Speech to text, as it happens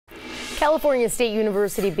California State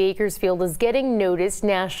University Bakersfield is getting noticed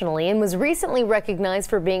nationally and was recently recognized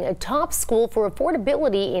for being a top school for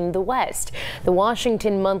affordability in the West. The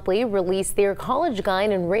Washington Monthly released their college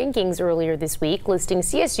guide and rankings earlier this week, listing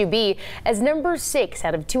CSUB as number 6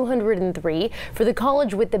 out of 203 for the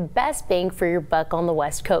college with the best bang for your buck on the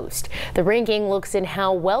West Coast. The ranking looks at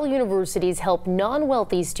how well universities help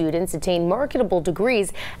non-wealthy students attain marketable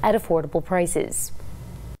degrees at affordable prices.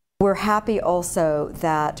 We're happy also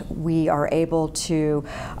that we are able to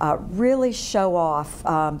really show off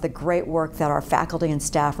the great work that our faculty and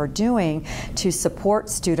staff are doing to support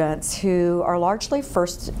students who are largely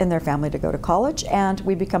first in their family to go to college, and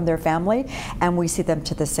we become their family and we see them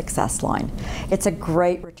to the success line. It's a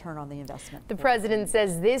great return on the investment. The president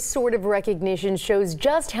says this sort of recognition shows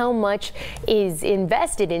just how much is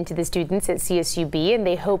invested into the students at CSUB, and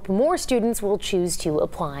they hope more students will choose to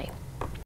apply.